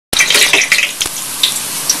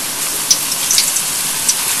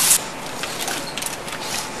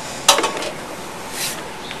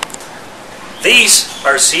These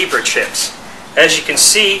are zebra chips. As you can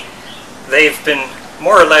see, they've been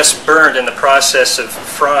more or less burned in the process of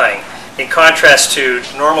frying. In contrast to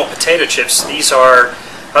normal potato chips, these are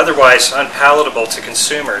otherwise unpalatable to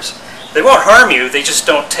consumers. They won't harm you, they just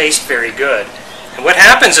don't taste very good. And what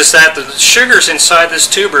happens is that the sugars inside this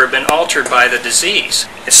tuber have been altered by the disease.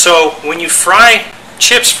 And so when you fry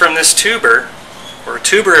chips from this tuber, or a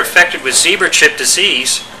tuber affected with zebra chip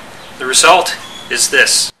disease, the result is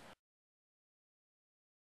this.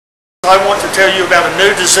 I want to tell you about a new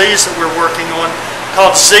disease that we're working on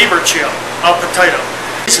called zebra chip of potato.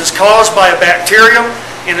 This is caused by a bacterium,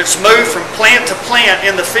 and it's moved from plant to plant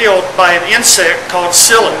in the field by an insect called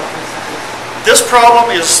psyllid. This problem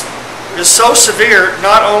is so severe,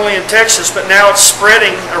 not only in Texas, but now it's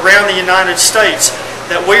spreading around the United States,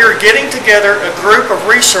 that we are getting together a group of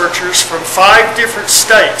researchers from 5 different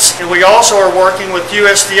states, and we also are working with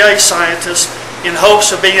USDA scientists in hopes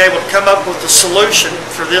of being able to come up with a solution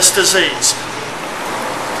for this disease.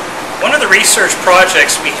 One of the research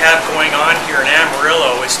projects we have going on here in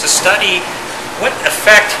Amarillo is to study what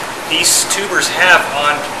effect these tubers have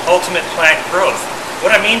on ultimate plant growth. What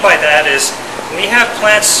I mean by that is, when we have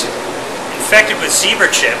plants infected with zebra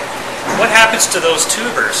chip, what happens to those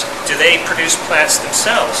tubers? Do they produce plants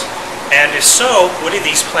themselves? And if so, what do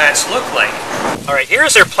these plants look like? Alright,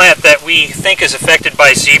 here's our plant that we think is affected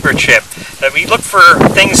by zebra chip. We look for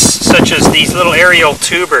things such as these little aerial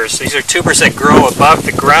tubers. These are tubers that grow above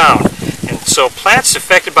the ground. And so plants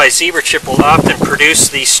affected by zebra chip will often produce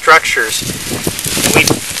these structures. We,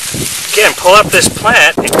 again, pull up this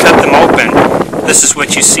plant and cut them open. This is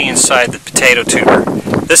what you see inside the potato tuber.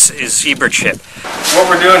 This is zebra chip. What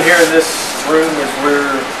we're doing here in this room is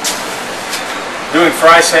we're doing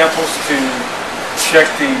fry samples to check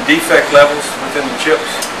the defect levels within the chips.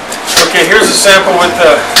 Okay, here's a sample with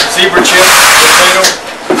the zebra chip potato.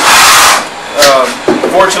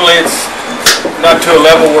 Fortunately, it's not to a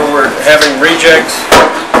level where we're having rejects,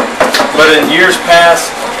 but in years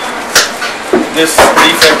past, this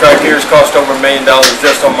defect right here has cost over $1 million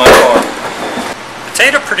just on my farm.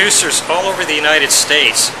 Potato producers all over the United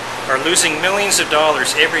States are losing millions of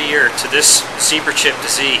dollars every year to this zebra chip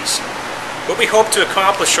disease. What we hope to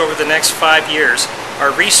accomplish over the next 5 years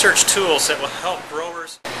are research tools that will help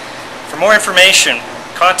growers. For more information,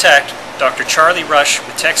 contact Dr. Charlie Rush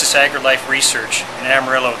with Texas AgriLife Research in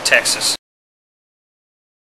Amarillo, Texas.